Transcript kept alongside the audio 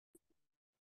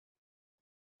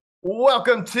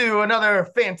Welcome to another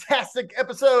fantastic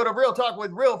episode of Real Talk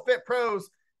with Real Fit Pros.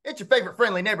 It's your favorite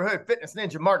friendly neighborhood fitness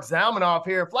ninja, Marc Zalmanoff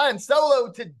here, flying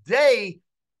solo today.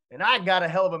 And I got a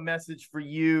hell of a message for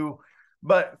you.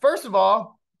 But first of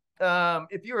all,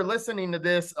 if you are listening to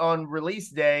this on release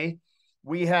day,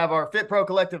 we have our Fit Pro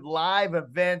Collective live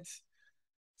event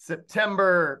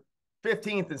September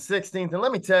 15th and 16th. And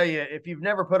let me tell you, if you've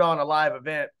never put on a live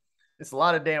event, it's a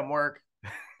lot of damn work.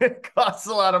 It costs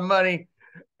a lot of money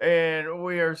and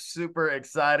we are super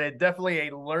excited. Definitely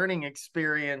a learning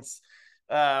experience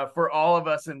for all of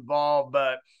us involved,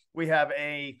 but we have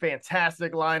a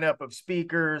fantastic lineup of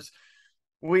speakers.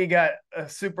 We got a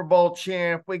Super Bowl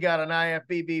champ. We got an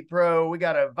IFBB pro. We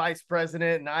got a vice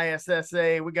president, an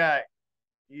ISSA. We got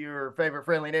your favorite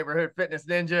friendly neighborhood fitness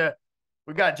ninja.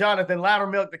 We got Jonathan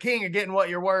Loudermilk, the king of getting what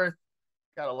you're worth.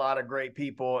 Got a lot of great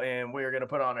people, and we are going to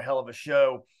put on a hell of a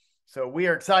show. So we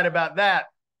are excited about that.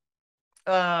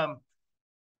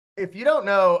 If you don't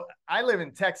know, I live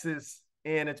in Texas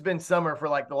and it's been summer for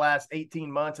like the last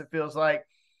 18 months. It feels like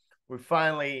we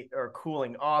finally are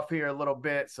cooling off here a little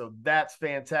bit. So that's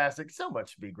fantastic. So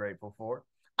much to be grateful for.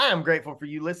 I am grateful for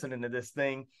you listening to this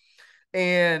thing.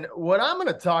 And what I'm going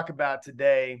to talk about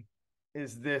today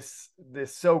is this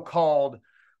so-called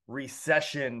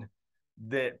recession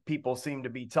that people seem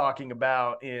to be talking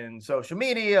about in social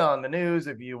media, on the news.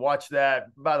 If you watch that,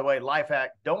 by the way, life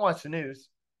hack, don't watch the news.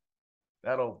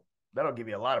 That'll give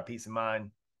you a lot of peace of mind,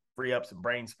 free up some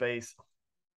brain space.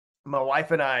 My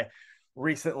wife and I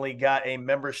recently got a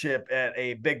membership at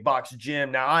a big box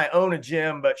gym. Now I own a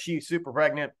gym, but she's super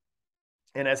pregnant.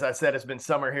 And as I said, it's been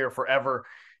summer here forever.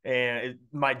 And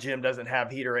my gym doesn't have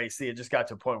heat or AC. It just got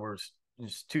to a point where it's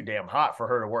just too damn hot for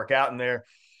her to work out in there.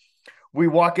 We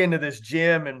walk into this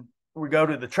gym and we go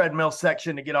to the treadmill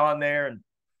section to get on there, and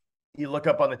you look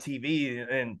up on the TV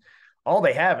and all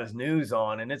they have is news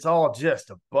on, and it's all just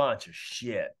a bunch of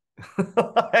shit.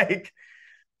 Like,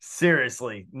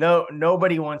 seriously,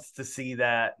 nobody wants to see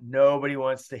that. Nobody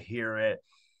wants to hear it.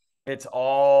 It's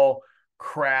all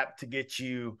crap to get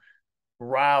you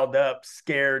riled up,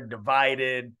 scared,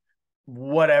 divided,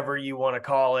 whatever you want to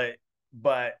call it,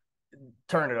 but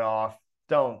turn it off.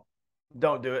 Don't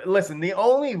do it. Listen, the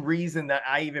only reason that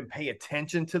I even pay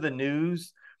attention to the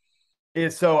news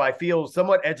is so I feel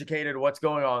somewhat educated what's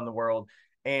going on in the world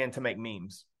and to make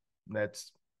memes.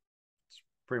 That's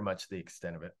pretty much the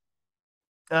extent of it.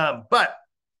 But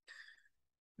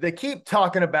they keep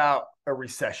talking about a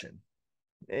recession,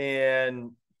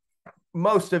 and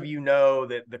most of you know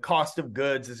that the cost of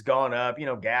goods has gone up. You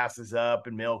know, gas is up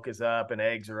and milk is up and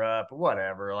eggs are up,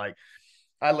 whatever. Like,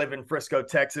 I live in Frisco,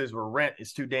 Texas, where rent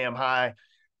is too damn high,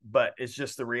 but it's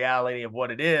just the reality of what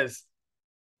it is.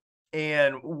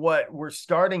 And what we're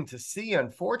starting to see,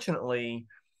 unfortunately,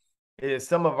 is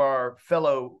some of our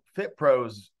fellow fit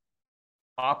pros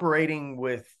operating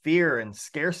with fear and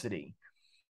scarcity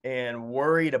and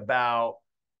worried about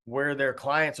where their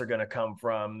clients are going to come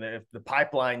from. If the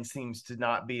pipeline seems to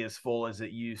not be as full as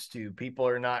it used to, people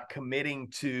are not committing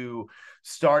to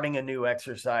starting a new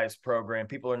exercise program.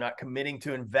 People are not committing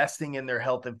to investing in their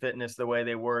health and fitness the way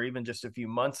they were even just a few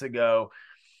months ago.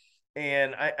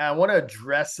 And I want to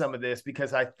address some of this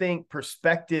because I think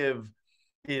perspective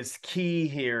is key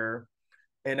here,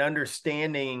 and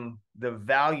understanding the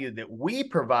value that we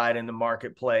provide in the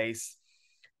marketplace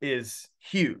is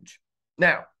huge.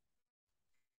 Now,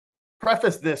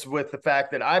 preface this with the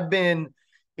fact that I've been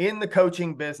in the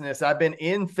coaching business. I've been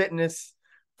in fitness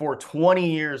for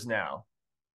 20 years now.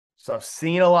 So I've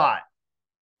seen a lot.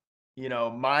 You know,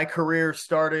 my career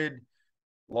started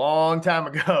a long time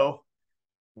ago,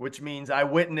 which means I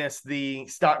witnessed the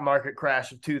stock market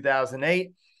crash of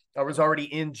 2008. I was already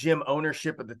in gym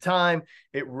ownership at the time.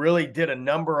 It really did a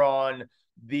number on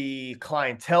the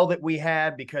clientele that we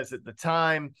had, because at the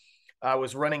time I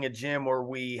was running a gym where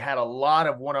we had a lot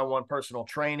of one-on-one personal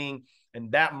training,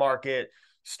 and that market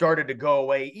started to go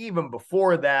away. Even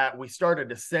before that, we started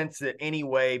to sense it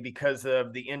anyway because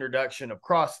of the introduction of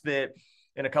CrossFit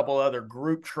and a couple other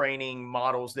group training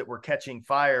models that were catching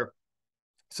fire.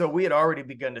 So we had already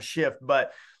begun to shift,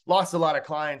 but lost a lot of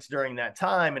clients during that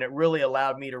time. And it really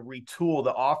allowed me to retool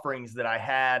the offerings that I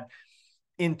had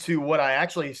into what I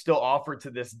actually still offer to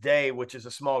this day, which is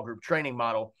a small group training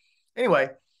model. Anyway,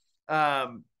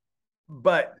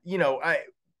 but you know,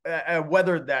 I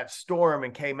weathered that storm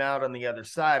and came out on the other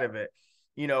side of it.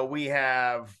 You know, we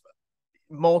have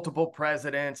multiple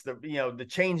presidents. The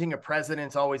changing of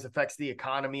presidents always affects the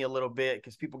economy a little bit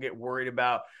because people get worried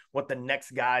about what the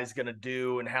next guy is going to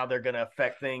do and how they're going to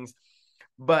affect things.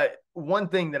 But one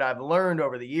thing that I've learned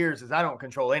over the years is I don't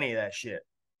control any of that shit.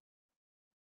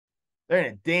 There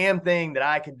ain't a damn thing that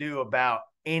I can do about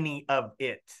any of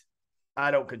it. I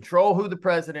don't control who the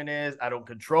president is. I don't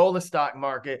control the stock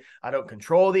market. I don't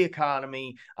control the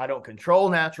economy. I don't control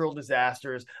natural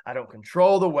disasters. I don't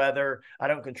control the weather. I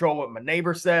don't control what my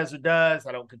neighbor says or does.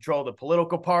 I don't control the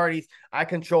political parties. I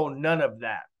control none of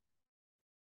that.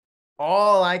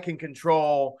 All I can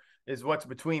control is what's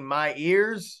between my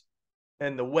ears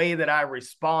and the way that I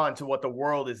respond to what the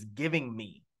world is giving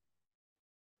me.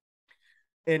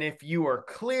 And if you are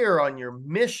clear on your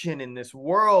mission in this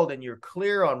world and you're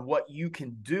clear on what you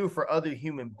can do for other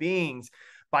human beings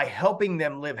by helping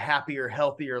them live happier,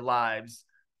 healthier lives,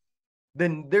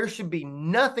 then there should be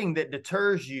nothing that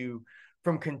deters you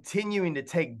from continuing to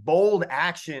take bold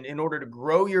action in order to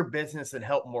grow your business and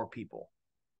help more people.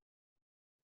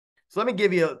 So let me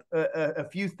give you a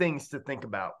few things to think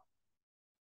about.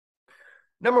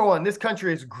 Number one, this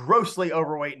country is grossly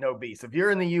overweight and obese. If you're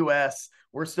in the US,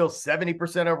 we're still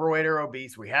 70% overweight or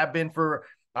obese. We have been for,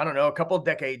 I don't know, a couple of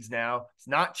decades now. It's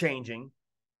not changing,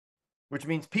 which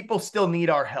means people still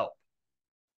need our help.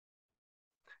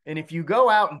 And if you go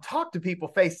out and talk to people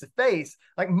face to face,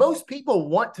 like most people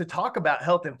want to talk about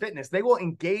health and fitness, they will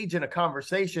engage in a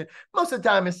conversation. Most of the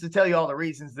time, it's to tell you all the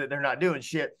reasons that they're not doing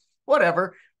shit,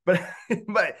 whatever.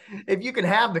 But if you can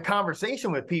have the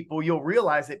conversation with people, you'll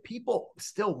realize that people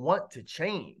still want to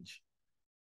change.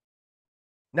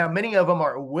 Now, many of them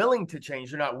are willing to change.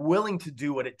 They're not willing to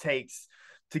do what it takes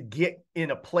to get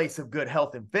in a place of good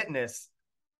health and fitness,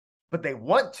 but they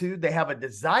want to, they have a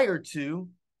desire to.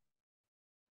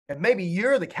 And maybe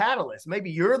you're the catalyst.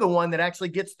 Maybe you're the one that actually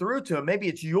gets through to them. Maybe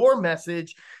it's your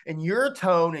message and your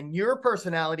tone and your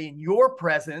personality and your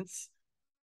presence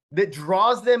that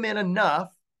draws them in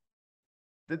enough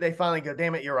that they finally go,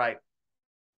 damn it, you're right.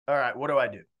 All right, what do I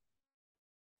do?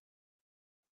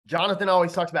 Jonathan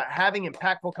always talks about having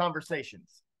impactful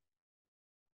conversations.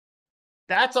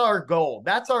 That's our goal.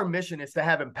 That's our mission, is to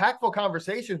have impactful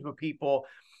conversations with people.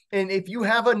 And if you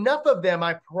have enough of them,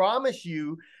 I promise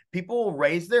you, people will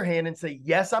raise their hand and say,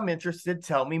 yes, I'm interested.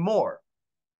 Tell me more.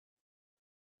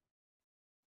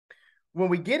 When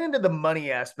we get into the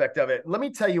money aspect of it, let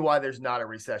me tell you why there's not a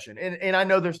recession. And I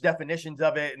know there's definitions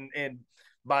of it, and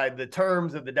by the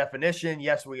terms of the definition,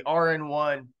 yes, we are in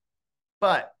one.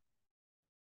 But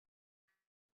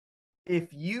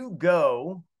if you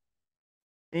go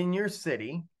in your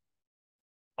city,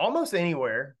 almost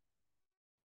anywhere,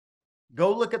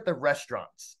 go look at the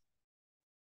restaurants.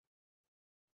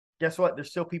 Guess what?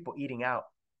 There's still people eating out.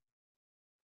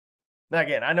 Now,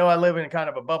 again, I know I live in kind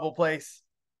of a bubble place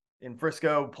in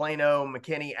Frisco, Plano,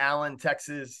 McKinney, Allen,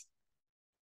 Texas.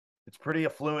 It's pretty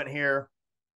affluent here.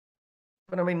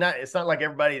 But I mean, it's not like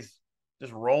everybody's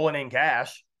just rolling in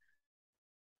cash.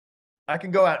 I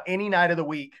can go out any night of the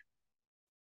week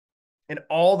and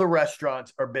all the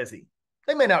restaurants are busy.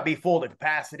 They may not be full to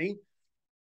capacity,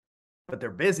 but they're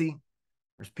busy.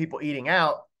 There's people eating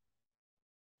out.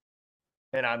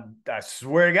 And I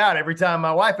swear to God, every time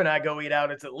my wife and I go eat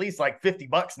out, it's at least like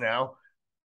 $50 now.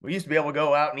 We used to be able to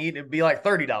go out and eat. It'd be like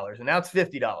 $30, and now it's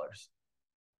 $50.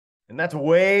 And that's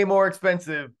way more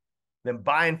expensive than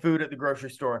buying food at the grocery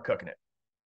store and cooking it.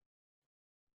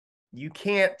 You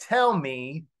can't tell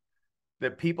me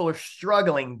that people are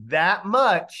struggling that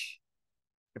much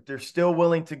if they're still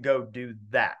willing to go do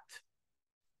that.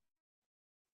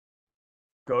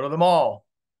 Go to the mall.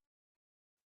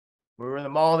 We were in the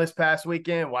mall this past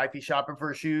weekend, wifey shopping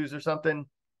for shoes or something.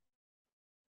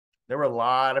 There were a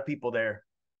lot of people there.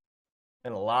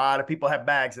 And a lot of people have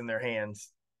bags in their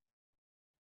hands.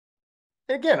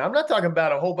 And again, I'm not talking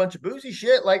about a whole bunch of boozy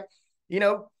shit like,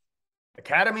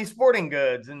 Academy Sporting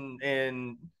Goods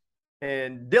and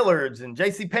Dillard's and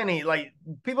JCPenney. Like,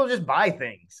 people just buy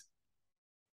things.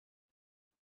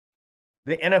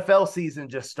 The NFL season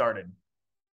just started.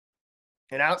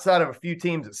 And outside of a few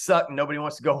teams that suck and nobody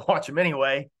wants to go watch them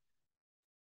anyway,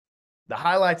 the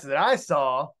highlights that I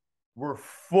saw were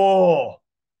full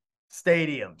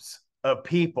stadiums of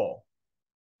people.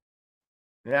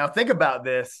 Now, think about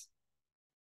this.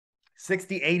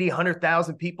 60, 80,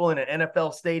 100,000 people in an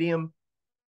NFL stadium,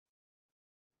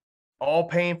 all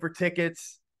paying for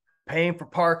tickets, paying for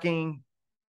parking,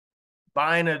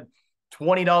 buying a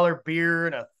 $20 beer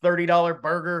and a $30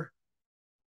 burger.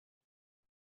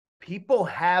 People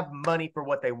have money for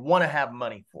what they want to have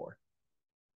money for.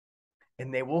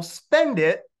 And they will spend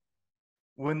it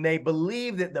when they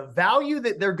believe that the value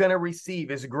that they're going to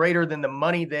receive is greater than the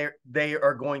money they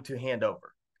are going to hand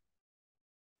over.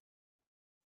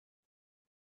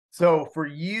 So for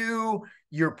you,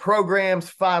 your program's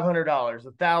 $500,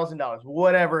 $1,000,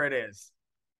 whatever it is.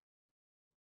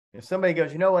 If somebody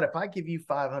goes, you know what, if I give you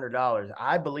 $500,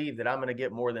 I believe that I'm going to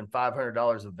get more than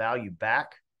 $500 of value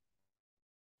back,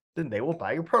 then they will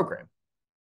buy your program.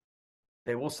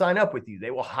 They will sign up with you.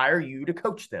 They will hire you to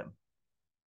coach them.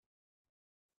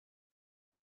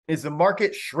 Is the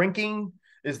market shrinking?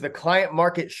 Is the client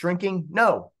market shrinking?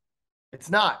 No, it's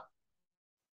not.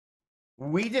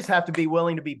 We just have to be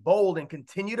willing to be bold and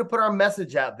continue to put our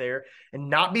message out there and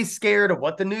not be scared of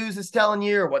what the news is telling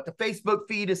you or what the Facebook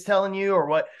feed is telling you or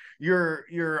what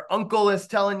your uncle is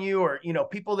telling you or, you know,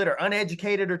 people that are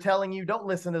uneducated are telling you. Don't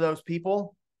listen to those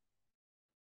people.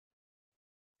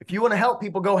 If you want to help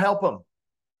people, go help them.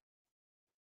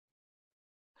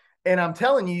 And I'm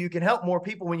telling you, you can help more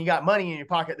people when you got money in your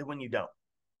pocket than when you don't.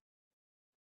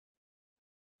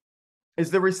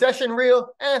 Is the recession real?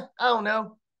 I don't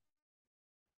know.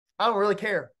 I don't really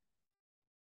care.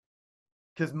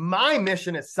 Because my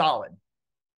mission is solid.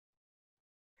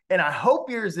 And I hope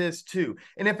yours is too.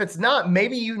 And if it's not,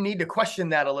 maybe you need to question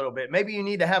that a little bit. Maybe you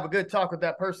need to have a good talk with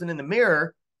that person in the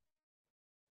mirror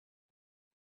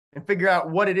and figure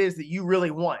out what it is that you really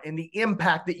want and the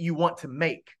impact that you want to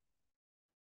make.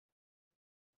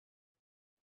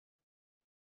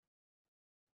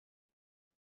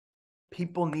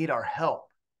 People need our help.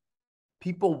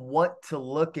 People want to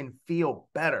look and feel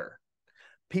better.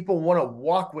 People want to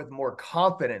walk with more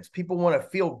confidence. People want to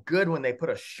feel good when they put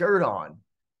a shirt on.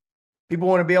 People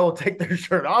want to be able to take their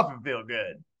shirt off and feel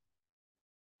good.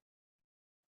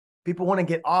 People want to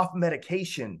get off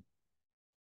medication.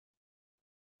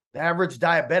 The average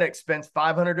diabetic spends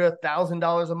 $500 to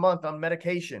 $1,000 a month on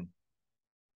medication.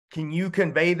 Can you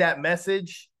convey that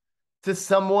message to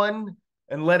someone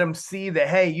and let them see that,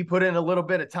 hey, you put in a little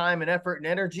bit of time and effort and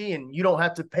energy and you don't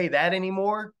have to pay that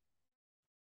anymore?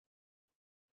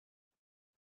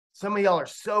 Some of y'all are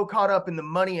so caught up in the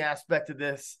money aspect of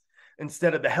this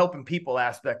instead of the helping people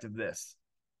aspect of this.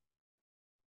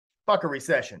 Fuck a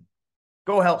recession.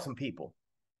 Go help some people.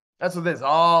 That's what this is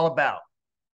all about.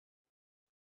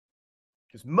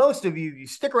 Because most of you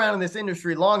stick around in this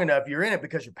industry long enough, you're in it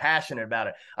because you're passionate about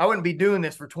it. I wouldn't be doing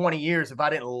this for 20 years if I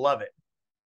didn't love it.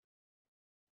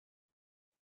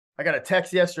 I got a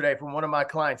text yesterday from one of my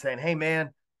clients saying, hey, man,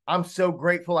 I'm so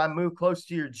grateful I moved close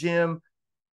to your gym.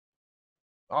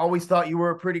 I always thought you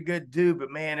were a pretty good dude, but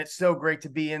man, it's so great to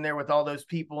be in there with all those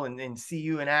people and see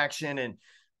you in action. And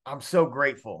I'm so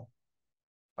grateful.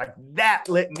 Like that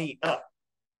lit me up.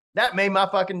 That made my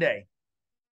fucking day.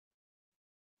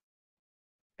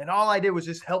 And all I did was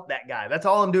just help that guy. That's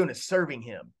all I'm doing is serving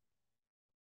him.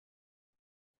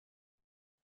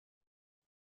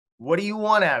 What do you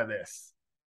want out of this?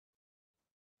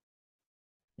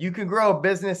 You can grow a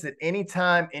business at any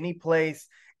time, any place,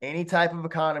 any type of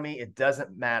economy. It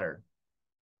doesn't matter.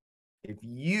 If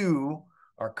you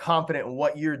are confident in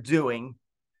what you're doing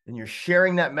and you're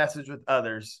sharing that message with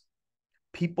others,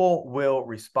 people will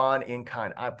respond in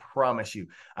kind. I promise you.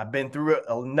 I've been through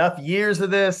enough years of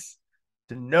this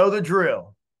to know the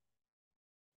drill.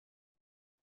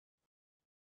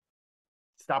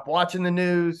 Stop watching the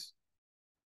news.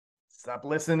 Stop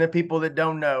listening to people that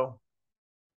don't know.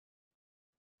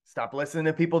 Stop listening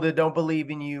to people that don't believe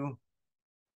in you.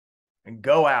 And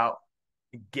go out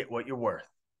and get what you're worth.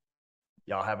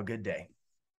 Y'all have a good day.